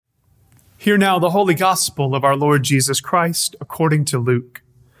Hear now the holy gospel of our Lord Jesus Christ according to Luke.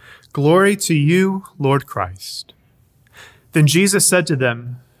 Glory to you, Lord Christ. Then Jesus said to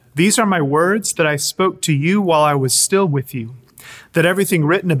them, "These are my words that I spoke to you while I was still with you, that everything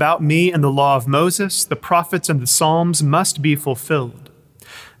written about me in the law of Moses, the prophets, and the Psalms must be fulfilled."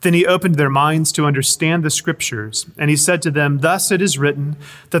 Then he opened their minds to understand the scriptures, and he said to them, "Thus it is written,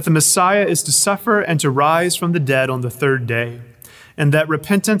 that the Messiah is to suffer and to rise from the dead on the third day, and that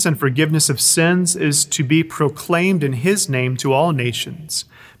repentance and forgiveness of sins is to be proclaimed in his name to all nations,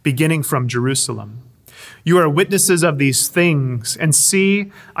 beginning from Jerusalem. You are witnesses of these things, and see,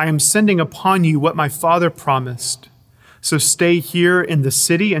 I am sending upon you what my Father promised. So stay here in the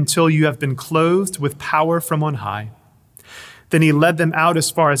city until you have been clothed with power from on high." Then he led them out as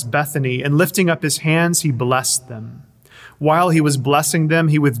far as Bethany, and lifting up his hands, he blessed them. While he was blessing them,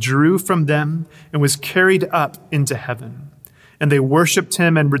 he withdrew from them and was carried up into heaven. And they worshiped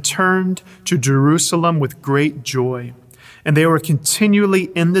him and returned to Jerusalem with great joy. And they were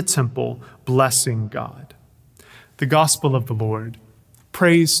continually in the temple, blessing God. The gospel of the Lord.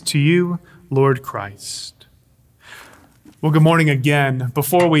 Praise to you, Lord Christ. Well, good morning again.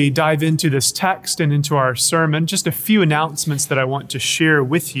 Before we dive into this text and into our sermon, just a few announcements that I want to share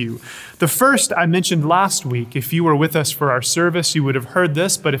with you. The first I mentioned last week. If you were with us for our service, you would have heard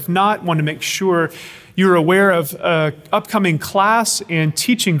this, but if not, I want to make sure you're aware of an upcoming class and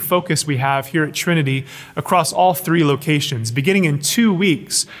teaching focus we have here at Trinity across all three locations. Beginning in 2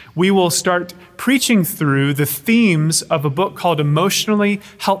 weeks, we will start preaching through the themes of a book called Emotionally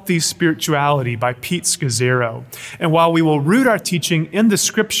Healthy Spirituality by Pete Scazzero. And while we will root our teaching in the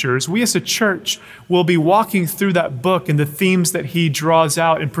scriptures, we as a church will be walking through that book and the themes that he draws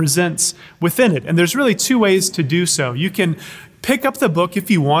out and presents within it. And there's really two ways to do so. You can pick up the book if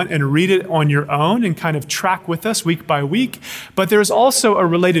you want and read it on your own and kind of track with us week by week. But there's also a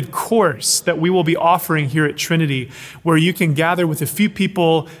related course that we will be offering here at Trinity where you can gather with a few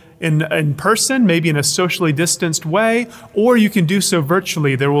people in person, maybe in a socially distanced way, or you can do so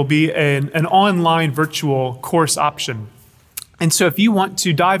virtually. There will be an online virtual course option. And so if you want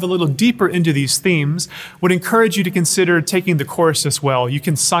to dive a little deeper into these themes, would encourage you to consider taking the course as well. You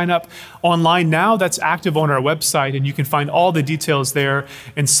can sign up online now. That's active on our website, and you can find all the details there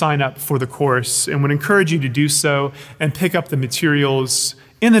and sign up for the course. And would encourage you to do so and pick up the materials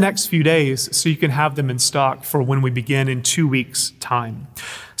in the next few days so you can have them in stock for when we begin in 2 weeks' time.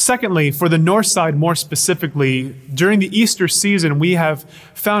 Secondly, for the North Side more specifically, during the Easter season, we have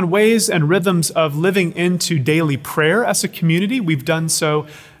found ways and rhythms of living into daily prayer as a community. We've done so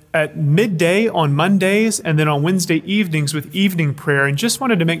at midday on Mondays and then on Wednesday evenings with evening prayer. And just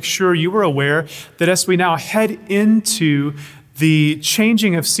wanted to make sure you were aware that as we now head into the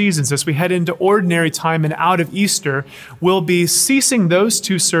changing of seasons, as we head into ordinary time and out of Easter, we'll be ceasing those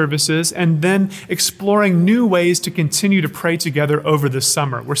two services and then exploring new ways to continue to pray together over the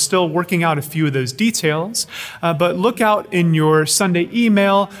summer. We're still working out a few of those details, but look out in your Sunday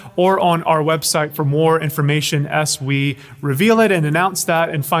email or on our website for more information as we reveal it and announce that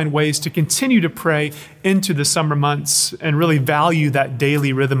and find ways to continue to pray into the summer months and really value that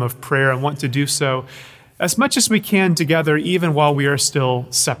daily rhythm of prayer and want to do so as much as we can together, even while we are still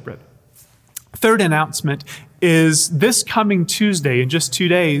separate. Third announcement is this coming Tuesday, in just 2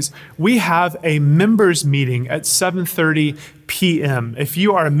 days, we have a members meeting at 7:30 p.m. If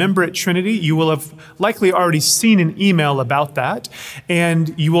you are a member at Trinity, you will have likely already seen an email about that,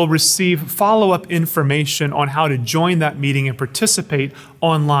 and you will receive follow-up information on how to join that meeting and participate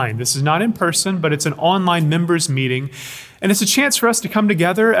online. This is not in person, but it's an online members meeting. And it's a chance for us to come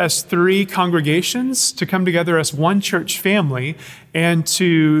together as three congregations, to come together as one church family, and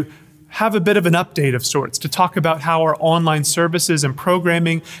to have a bit of an update of sorts, to talk about how our online services and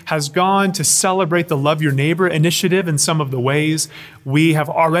programming has gone, to celebrate the Love Your Neighbor initiative and some of the ways we have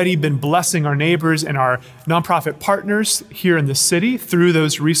already been blessing our neighbors and our nonprofit partners here in the city through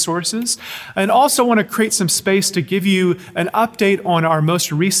those resources. And also want to create some space to give you an update on our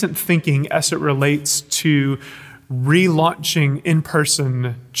most recent thinking as it relates to relaunching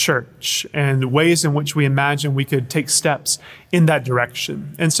in-person church and ways in which we imagine we could take steps in that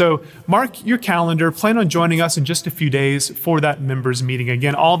direction. And so mark your calendar, plan on joining us in just a few days for that members meeting.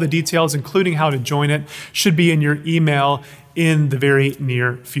 Again, all the details, including how to join it, should be in your email in the very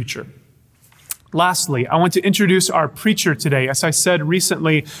near future. Lastly, I want to introduce our preacher today. As I said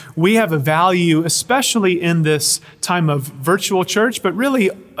recently, we have a value, especially in this time of virtual church, but really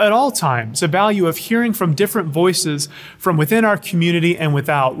at all times, a value of hearing from different voices from within our community and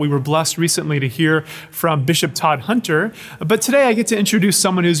without. We were blessed recently to hear from Bishop Todd Hunter, but today I get to introduce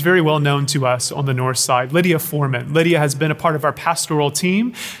someone who's very well known to us on the north side, Lydia Foreman. Lydia has been a part of our pastoral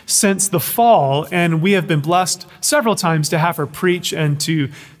team since the fall, and we have been blessed several times to have her preach and to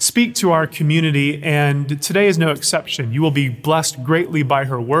speak to our community, and today is no exception. You will be blessed greatly by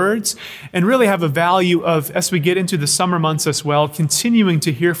her words and really have a value of, as we get into the summer months as well, continuing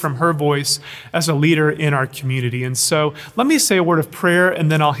to hear from her voice as a leader in our community. And so let me say a word of prayer,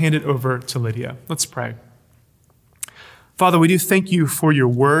 and then I'll hand it over to Lydia. Let's pray. Father, we do thank you for your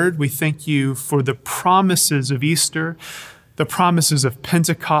word. We thank you for the promises of Easter, the promises of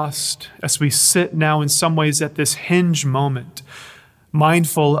Pentecost, as we sit now in some ways at this hinge moment,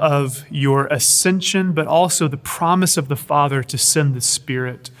 mindful of your ascension, but also the promise of the Father to send the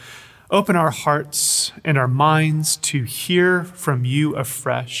Spirit. Open our hearts and our minds to hear from you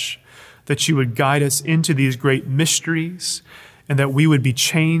afresh, that you would guide us into these great mysteries, and that we would be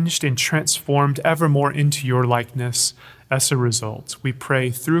changed and transformed ever more into your likeness as a result. We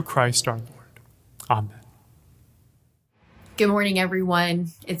pray through Christ our Lord. Amen. Good morning,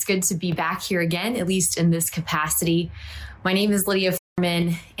 everyone. It's good to be back here again, at least in this capacity. My name is Lydia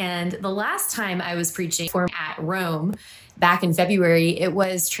Foreman, and the last time I was preaching at Rome back in February, it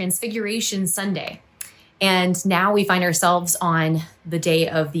was Transfiguration Sunday. And now we find ourselves on the day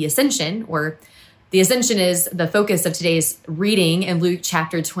of the Ascension, or the Ascension is the focus of today's reading in Luke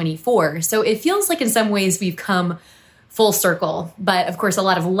chapter 24. So it feels like in some ways we've come full circle, but of course a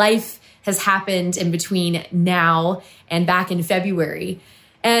lot of life has happened in between now and back in February.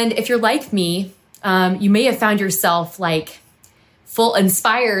 And if you're like me, you may have found yourself full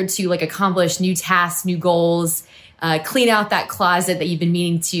inspired to accomplish new tasks, new goals, clean out that closet that you've been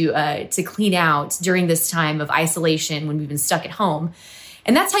meaning to clean out during this time of isolation when we've been stuck at home.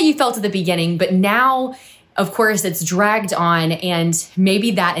 And that's how you felt at the beginning. But now, of course, it's dragged on, and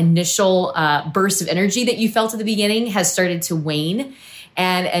maybe that initial burst of energy that you felt at the beginning has started to wane,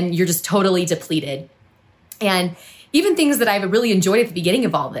 and you're just totally depleted. And even things that I've really enjoyed at the beginning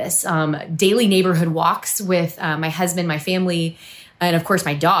of all this, daily neighborhood walks with my husband, my family, and of course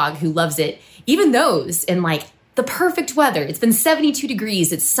my dog who loves it. Even those in the perfect weather. It's been 72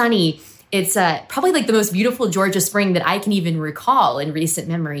 degrees. It's sunny. It's probably the most beautiful Georgia spring that I can even recall in recent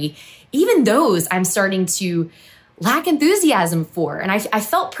memory. Even those I'm starting to lack enthusiasm for. And I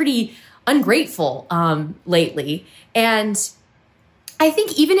felt pretty ungrateful lately. And I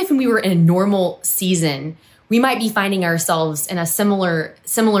think even if we were in a normal season, we might be finding ourselves in a similar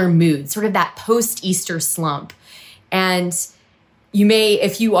mood, sort of that post-Easter slump. And you may,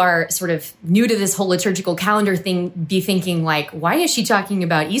 if you are sort of new to this whole liturgical calendar thing, be thinking why is she talking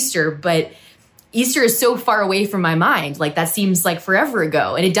about Easter? But Easter is so far away from my mind. That seems like forever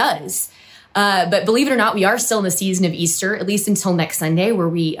ago, and it does. But believe it or not, we are still in the season of Easter, at least until next Sunday, where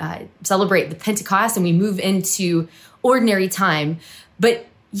we celebrate the Pentecost and we move into ordinary time. But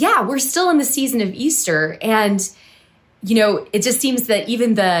yeah, we're still in the season of Easter. And, it just seems that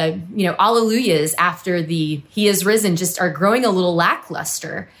even the, alleluias after the He is risen just are growing a little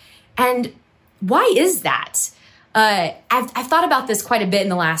lackluster. And why is that? I've thought about this quite a bit in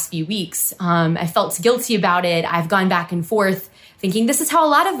the last few weeks. I felt guilty about it. I've gone back and forth thinking this is how a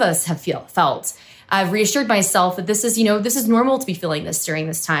lot of us have felt. I've reassured myself that this is normal to be feeling this during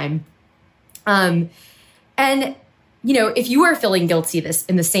this time. And if you are feeling guilty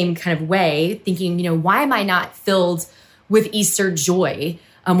in the same kind of way, thinking, why am I not filled with Easter joy?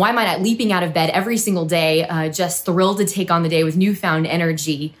 Why am I not leaping out of bed every single day, just thrilled to take on the day with newfound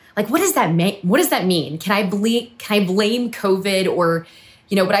energy? What does that mean? What does that mean? Can I blame COVID, or,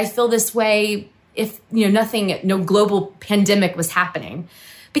 would I feel this way if, no global pandemic was happening?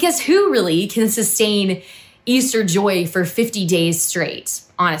 Because who really can sustain Easter joy for 50 days straight,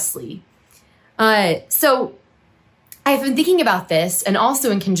 honestly? So I've been thinking about this, and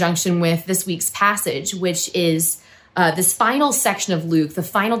also in conjunction with this week's passage, which is this final section of Luke, the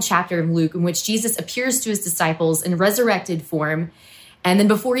final chapter of Luke, in which Jesus appears to his disciples in resurrected form. And then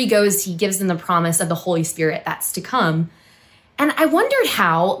before he goes, he gives them the promise of the Holy Spirit that's to come. And I wondered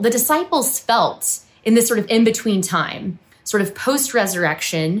how the disciples felt in this sort of in-between time, sort of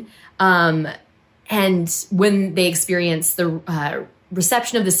post-resurrection, and when they experienced the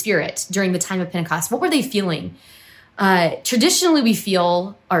reception of the Spirit during the time of Pentecost. What were they feeling? Traditionally we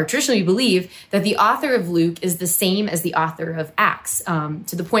believe that the author of Luke is the same as the author of Acts,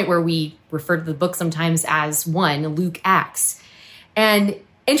 to the point where we refer to the book sometimes as one, Luke Acts. And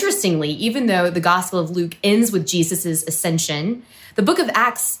Interestingly, even though the Gospel of Luke ends with Jesus' ascension, the book of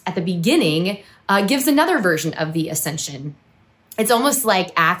Acts at the beginning gives another version of the ascension. It's almost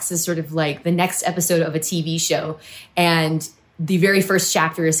like Acts is sort of like the next episode of a TV show, and the very first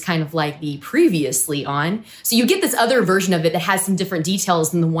chapter is kind of like the previously on. So you get this other version of it that has some different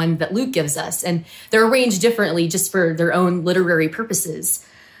details than the one that Luke gives us, and they're arranged differently just for their own literary purposes.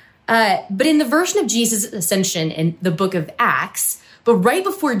 But in the version of Jesus' ascension in the book of Acts, but right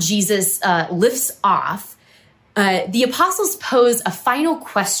before Jesus lifts off, the apostles pose a final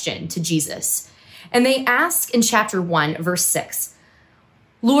question to Jesus. And they ask in chapter 1, verse 6,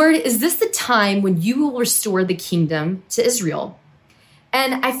 "Lord, is this the time when you will restore the kingdom to Israel?"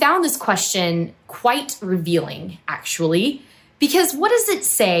 And I found this question quite revealing, actually, because what does it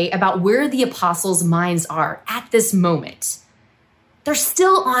say about where the apostles' minds are at this moment? They're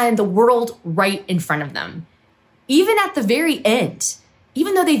still on the world right in front of them. Even at the very end,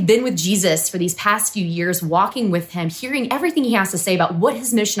 even though they've been with Jesus for these past few years, walking with him, hearing everything he has to say about what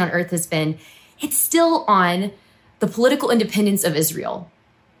his mission on earth has been, it's still on the political independence of Israel.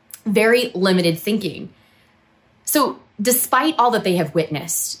 Very limited thinking. So despite all that they have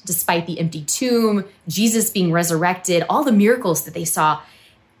witnessed, despite the empty tomb, Jesus being resurrected, all the miracles that they saw,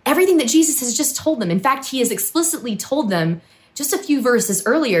 everything that Jesus has just told them, in fact, he has explicitly told them just a few verses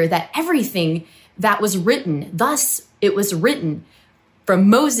earlier that everything that was written, thus it was written, from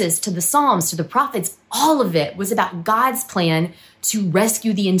Moses to the Psalms to the prophets, all of it was about God's plan to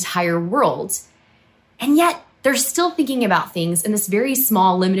rescue the entire world. And yet they're still thinking about things in this very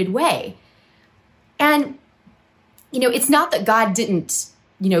small, limited way. And, it's not that God didn't,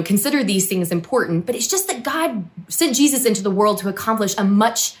 consider these things important, but it's just that God sent Jesus into the world to accomplish a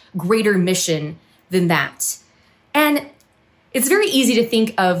much greater mission than that. And it's very easy to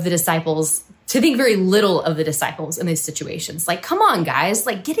think of the disciples, to think very little of the disciples in these situations. Like, come on, guys,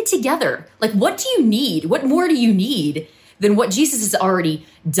 like, get it together. Like, what do you need? What more do you need than what Jesus has already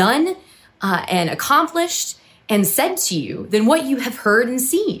done and accomplished and said to you, than what you have heard and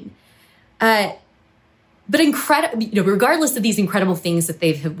seen? But regardless of these incredible things that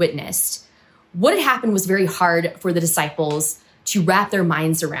they've witnessed, what had happened was very hard for the disciples to wrap their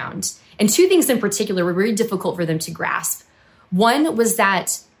minds around. And two things in particular were very difficult for them to grasp. One was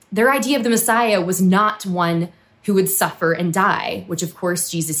that their idea of the Messiah was not one who would suffer and die, which of course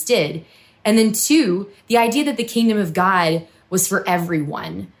Jesus did. And then two, the idea that the kingdom of God was for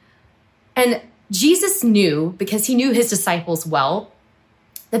everyone. And Jesus knew, because he knew his disciples well,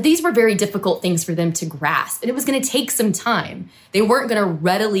 that these were very difficult things for them to grasp. And it was going to take some time. They weren't going to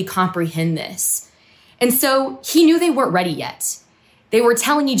readily comprehend this. And so he knew they weren't ready yet. They were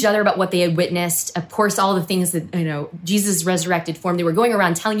telling each other about what they had witnessed. Of course, all the things that, Jesus' resurrected form, they were going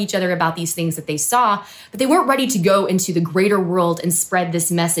around telling each other about these things that they saw, but they weren't ready to go into the greater world and spread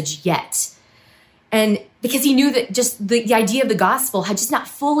this message yet. And because he knew that just the idea of the gospel had just not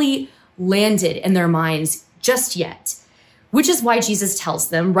fully landed in their minds just yet, which is why Jesus tells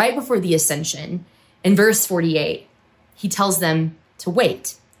them right before the ascension in verse 48, he tells them to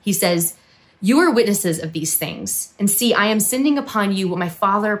wait. He says, "You are witnesses of these things, and see, I am sending upon you what my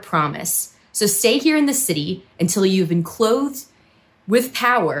Father promised. So stay here in the city until you've been clothed with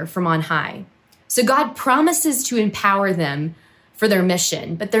power from on high." So God promises to empower them for their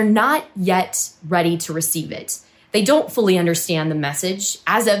mission, but they're not yet ready to receive it. They don't fully understand the message,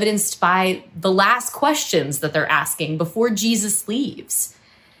 as evidenced by the last questions that they're asking before Jesus leaves.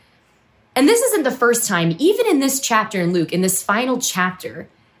 And this isn't the first time, even in this chapter in Luke, in this final chapter,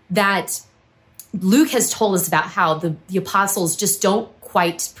 that Luke has told us about how the apostles just don't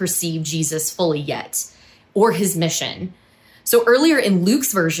quite perceive Jesus fully yet, or his mission. So earlier in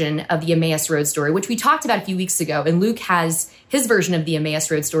Luke's version of the Emmaus Road story, which we talked about a few weeks ago, and Luke has his version of the Emmaus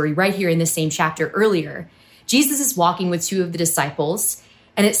Road story right here in the same chapter earlier, Jesus is walking with two of the disciples,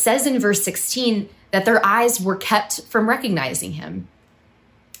 and it says in verse 16 that their eyes were kept from recognizing him.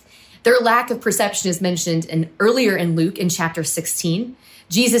 Their lack of perception is mentioned earlier in Luke in chapter 16.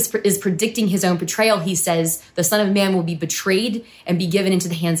 Jesus is predicting his own betrayal. He says, the Son of Man will be betrayed and be given into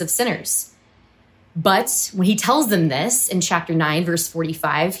the hands of sinners. But when he tells them this in chapter 9, verse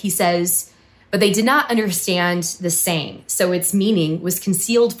 45, he says, "But they did not understand the saying, so its meaning was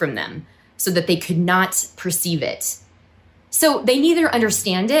concealed from them, so that they could not perceive it." So they neither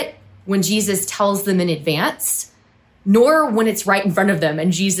understand it when Jesus tells them in advance, nor when it's right in front of them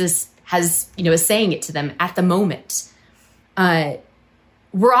and Jesus is saying it to them at the moment.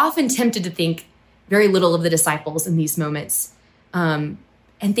 We're often tempted to think very little of the disciples in these moments and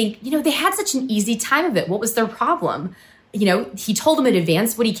think, they had such an easy time of it. What was their problem? He told them in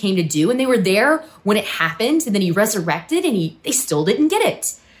advance what he came to do, and they were there when it happened, and then he resurrected, and they still didn't get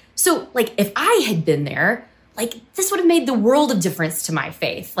it. So like if I had been there, like this would have made the world of difference to my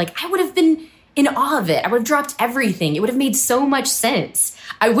faith. Like I would have been in awe of it. I would have dropped everything. It would have made so much sense.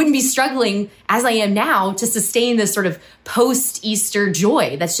 I wouldn't be struggling as I am now to sustain this sort of post-Easter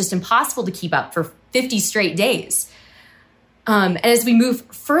joy that's just impossible to keep up for 50 straight days. And as we move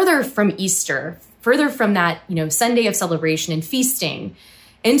further from Easter, further from that, Sunday of celebration and feasting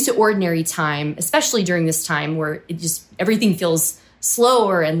into ordinary time, especially during this time where everything feels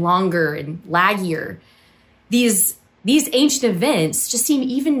slower and longer and laggier, these ancient events just seem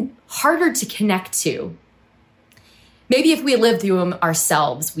even harder to connect to. Maybe if we had lived through them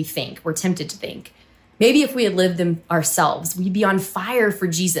ourselves, we're tempted to think, maybe if we had lived them ourselves, we'd be on fire for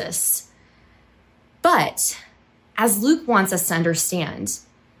Jesus. But as Luke wants us to understand,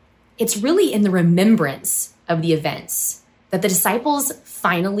 it's really in the remembrance of the events that the disciples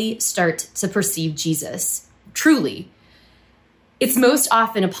finally start to perceive Jesus, truly. It's most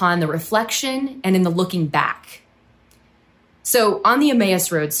often upon the reflection and in the looking back. So on the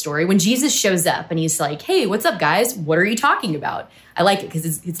Emmaus Road story, when Jesus shows up and he's like, hey, what's up, guys? What are you talking about? I like it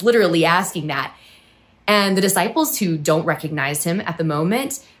because it's literally asking that. And the disciples who don't recognize him at the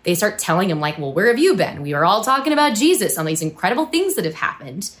moment, they start telling him like, well, where have you been? We were all talking about Jesus on these incredible things that have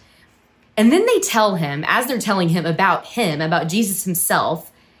happened. And then they tell him, as they're telling him, about Jesus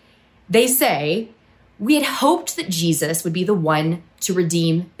himself, they say, we had hoped that Jesus would be the one to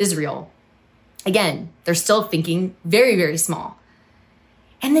redeem Israel. Again, they're still thinking very, very small.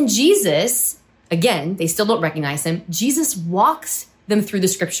 And then Jesus, again, they still don't recognize him. Jesus walks them through the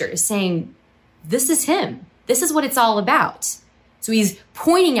scriptures saying, this is him. This is what it's all about. So he's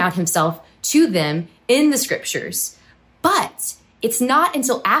pointing out himself to them in the scriptures. But it's not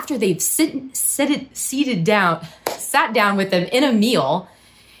until after they've sat down with him in a meal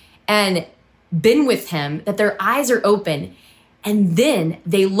and been with him that their eyes are open. And then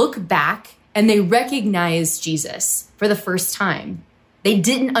they look back and they recognize Jesus for the first time. They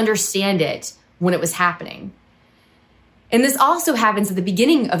didn't understand it when it was happening. And this also happens at the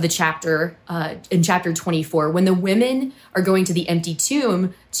beginning of the chapter, in chapter 24, when the women are going to the empty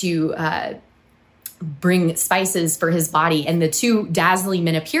tomb to bring spices for his body. And the two dazzling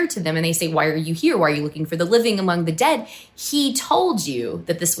men appear to them and they say, why are you here? Why are you looking for the living among the dead? He told you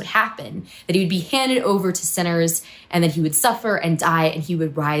that this would happen, that he would be handed over to sinners and that he would suffer and die and he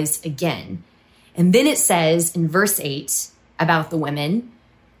would rise again. And then it says in verse 8 about the women,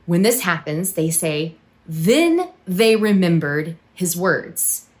 when this happens, they say, then they remembered his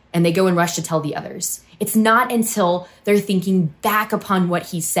words and they go and rush to tell the others. It's not until they're thinking back upon what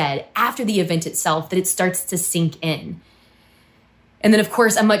he said after the event itself that it starts to sink in. And then, of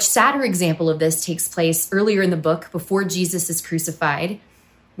course, a much sadder example of this takes place earlier in the book before Jesus is crucified.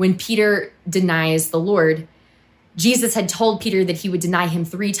 When Peter denies the Lord, Jesus had told Peter that he would deny him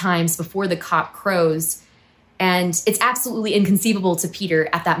 3 times before the cock crows. And it's absolutely inconceivable to Peter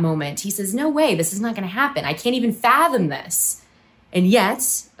at that moment. He says, no way, this is not going to happen. I can't even fathom this. And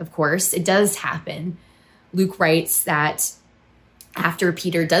yet, of course, it does happen. Luke writes that after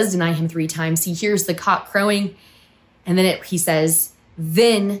Peter does deny him 3 times, he hears the cock crowing. And then he says,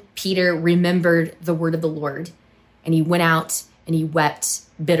 then Peter remembered the word of the Lord. And he went out and he wept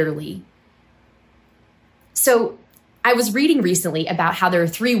bitterly. So I was reading recently about how there are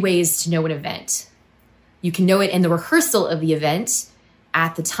 3 ways to know an event. You can know it in the rehearsal of the event,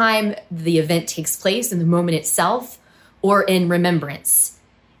 at the time the event takes place, in the moment itself, or in remembrance.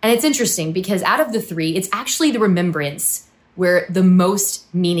 And it's interesting because out of the 3, it's actually the remembrance where the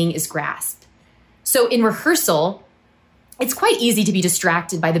most meaning is grasped. So in rehearsal, it's quite easy to be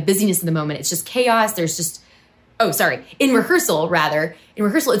distracted by the busyness of the moment. It's just chaos. In rehearsal,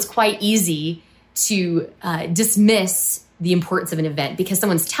 it's quite easy to dismiss the importance of an event because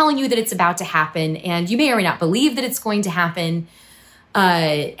someone's telling you that it's about to happen and you may or may not believe that it's going to happen.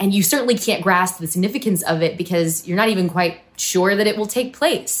 And you certainly can't grasp the significance of it because you're not even quite sure that it will take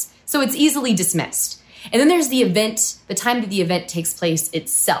place. So it's easily dismissed. And then there's the event, the time that the event takes place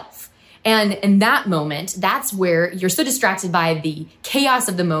itself. And in that moment, that's where you're so distracted by the chaos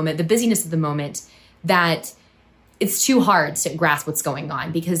of the moment, the busyness of the moment, that it's too hard to grasp what's going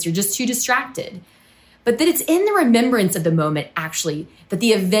on because you're just too distracted. But that it's in the remembrance of the moment, actually, that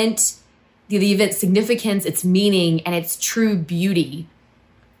the event's significance, its meaning, and its true beauty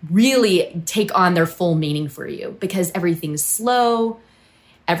really take on their full meaning for you because everything's slow,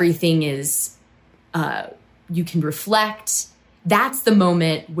 everything is, you can reflect. That's the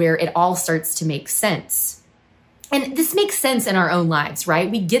moment where it all starts to make sense. And this makes sense in our own lives, right?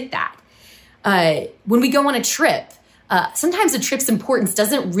 We get that. When we go on a trip, sometimes a trip's importance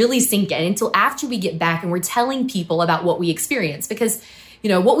doesn't really sink in until after we get back and we're telling people about what we experienced because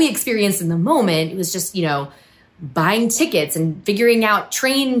what we experienced in the moment, it was just, buying tickets and figuring out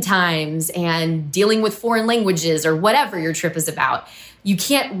train times and dealing with foreign languages or whatever your trip is about. You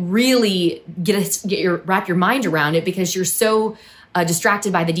can't really wrap your mind around it because you're so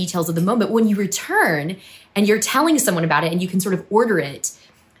distracted by the details of the moment. When you return and you're telling someone about it and you can sort of order it,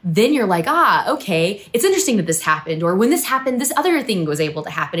 then you're like, okay, it's interesting that this happened. Or when this happened, this other thing was able to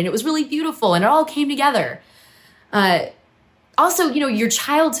happen and it was really beautiful and it all came together. Also, your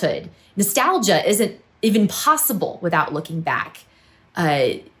childhood, nostalgia isn't even possible without looking back.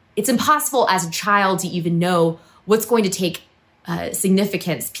 It's impossible as a child to even know what's going to take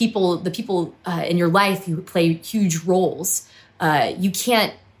significance. The people in your life who play huge roles, you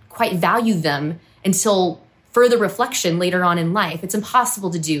can't quite value them until further reflection later on in life. It's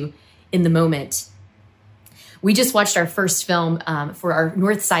impossible to do in the moment. We just watched our first film for our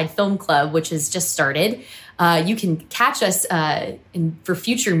Northside Film Club, which has just started. You can catch us for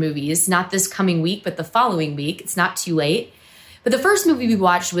future movies, not this coming week, but the following week. It's not too late. But the first movie we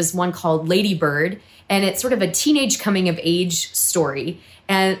watched was one called Lady Bird, and it's sort of a teenage coming-of-age story.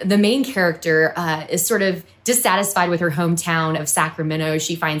 And the main character is sort of dissatisfied with her hometown of Sacramento.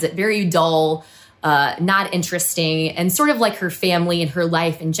 She finds it very dull, not interesting, and sort of like her family and her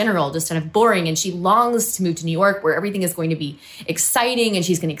life in general, just kind of boring. And she longs to move to New York where everything is going to be exciting and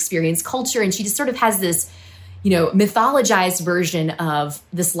she's going to experience culture. And she just sort of has this, mythologized version of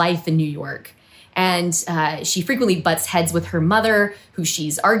this life in New York. And she frequently butts heads with her mother, who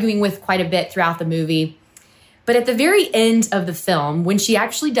she's arguing with quite a bit throughout the movie. But at the very end of the film, when she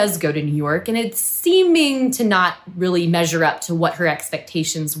actually does go to New York, and it's seeming to not really measure up to what her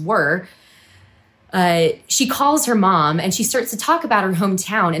expectations were, she calls her mom and she starts to talk about her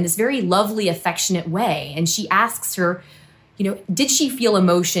hometown in this very lovely, affectionate way. And she asks her, did she feel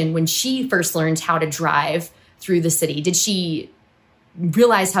emotion when she first learned how to drive through the city? Did she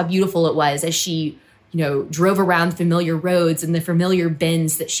realize how beautiful it was as she, drove around familiar roads and the familiar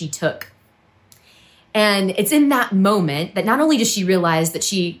bends that she took? And it's in that moment that not only does she realize that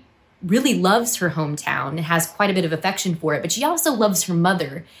she really loves her hometown and has quite a bit of affection for it, but she also loves her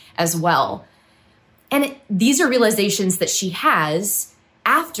mother as well. And these are realizations that she has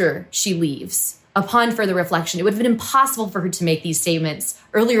after she leaves. Upon further reflection, it would have been impossible for her to make these statements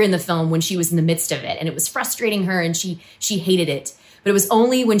earlier in the film when she was in the midst of it. And it was frustrating her and she hated it. But it was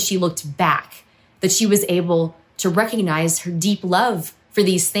only when she looked back that she was able to recognize her deep love for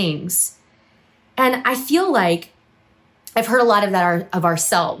these things. And I feel like I've heard a lot of that of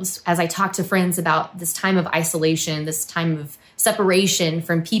ourselves as I talk to friends about this time of isolation, this time of separation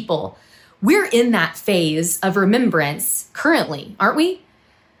from people. We're in that phase of remembrance currently, aren't we?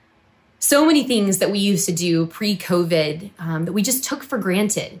 So many things that we used to do pre-COVID that we just took for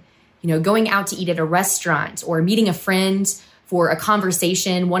granted. Going out to eat at a restaurant or meeting a friend for a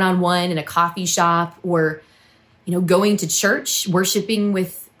conversation one-on-one in a coffee shop, or, going to church, worshiping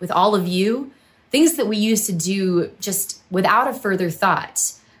with all of you. Things that we used to do just without a further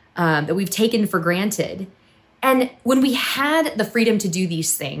thought that we've taken for granted. And when we had the freedom to do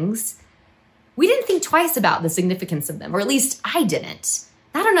these things, we didn't think twice about the significance of them, or at least I didn't.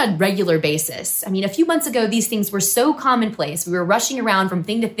 Not on a regular basis. I mean, a few months ago, these things were so commonplace. We were rushing around from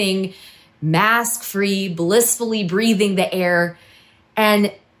thing to thing, mask-free, blissfully breathing the air. And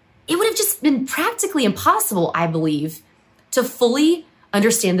it would have just been practically impossible, I believe, to fully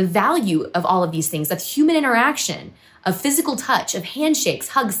understand the value of all of these things, of human interaction, of physical touch, of handshakes,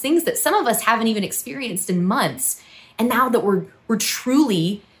 hugs, things that some of us haven't even experienced in months. And now that we're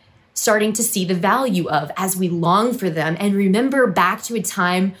truly starting to see the value of as we long for them and remember back to a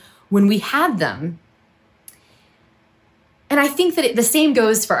time when we had them. And I think that the same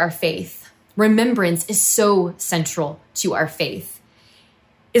goes for our faith. Remembrance is so central to our faith.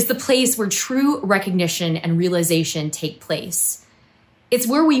 It's the place where true recognition and realization take place. It's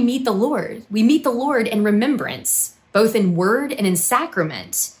where we meet the Lord. We meet the Lord in remembrance, both in word and in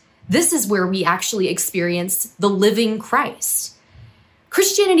sacrament. This is where we actually experience the living Christ.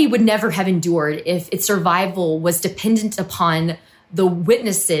 Christianity would never have endured if its survival was dependent upon the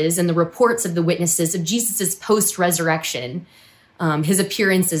witnesses and the reports of the witnesses of Jesus's post-resurrection, his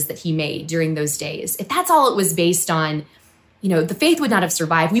appearances that he made during those days. If that's all it was based on, the faith would not have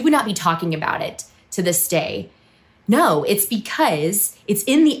survived. We would not be talking about it to this day. No, it's because it's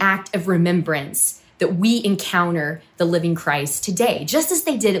in the act of remembrance that we encounter the living Christ today, just as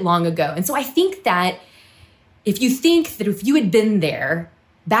they did it long ago. And so I think that if you had been there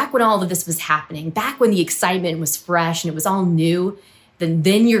back when all of this was happening, back when the excitement was fresh and it was all new,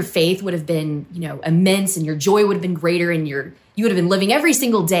 then your faith would have been, immense, and your joy would have been greater, and you would have been living every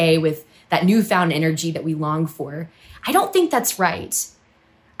single day with that newfound energy that we long for. I don't think that's right.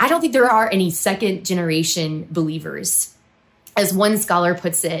 I don't think there are any second generation believers. As one scholar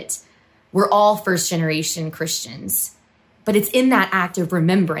puts it, we're all first generation Christians. But it's in that act of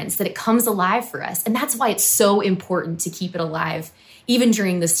remembrance that it comes alive for us. And that's why it's so important to keep it alive, even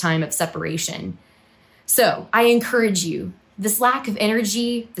during this time of separation. So I encourage you, this lack of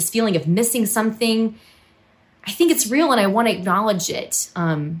energy, this feeling of missing something, I think it's real and I want to acknowledge it.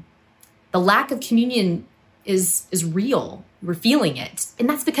 The lack of communion is real. We're feeling it. And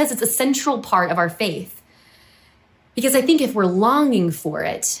that's because it's a central part of our faith. Because I think if we're longing for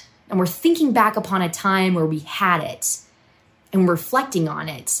it and we're thinking back upon a time where we had it and we're reflecting on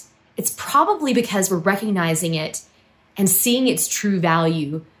it, it's probably because we're recognizing it and seeing its true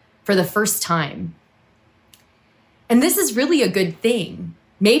value for the first time. And this is really a good thing.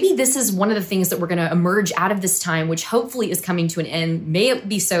 Maybe this is one of the things that we're going to emerge out of this time, which hopefully is coming to an end. May it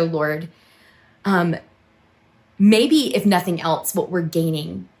be so, Lord. Maybe, if nothing else, what we're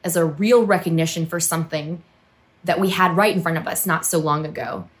gaining is a real recognition for something that we had right in front of us not so long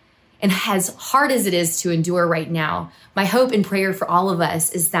ago. And as hard as it is to endure right now, my hope and prayer for all of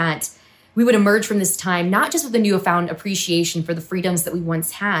us is that we would emerge from this time not just with a newfound appreciation for the freedoms that we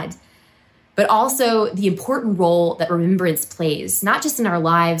once had, but also the important role that remembrance plays, not just in our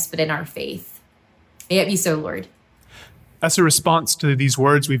lives, but in our faith. May it be so, Lord. As a response to these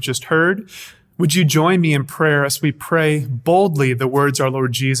words we've just heard, would you join me in prayer as we pray boldly the words our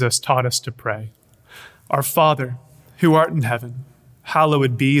Lord Jesus taught us to pray? Our Father, who art in heaven,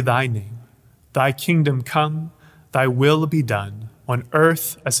 hallowed be thy name. Thy kingdom come, thy will be done, on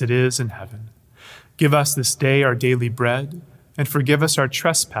earth as it is in heaven. Give us this day our daily bread, and forgive us our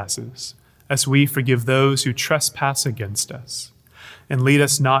trespasses, as we forgive those who trespass against us. And lead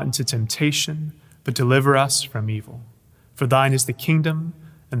us not into temptation, but deliver us from evil. For thine is the kingdom,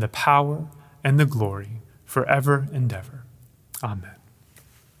 and the power, and the glory, forever and ever. Amen.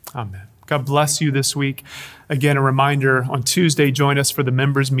 Amen. God bless you this week. Again, a reminder, on Tuesday, join us for the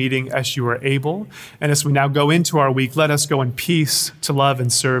members' meeting as you are able. And as we now go into our week, let us go in peace to love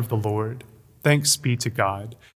and serve the Lord. Thanks be to God.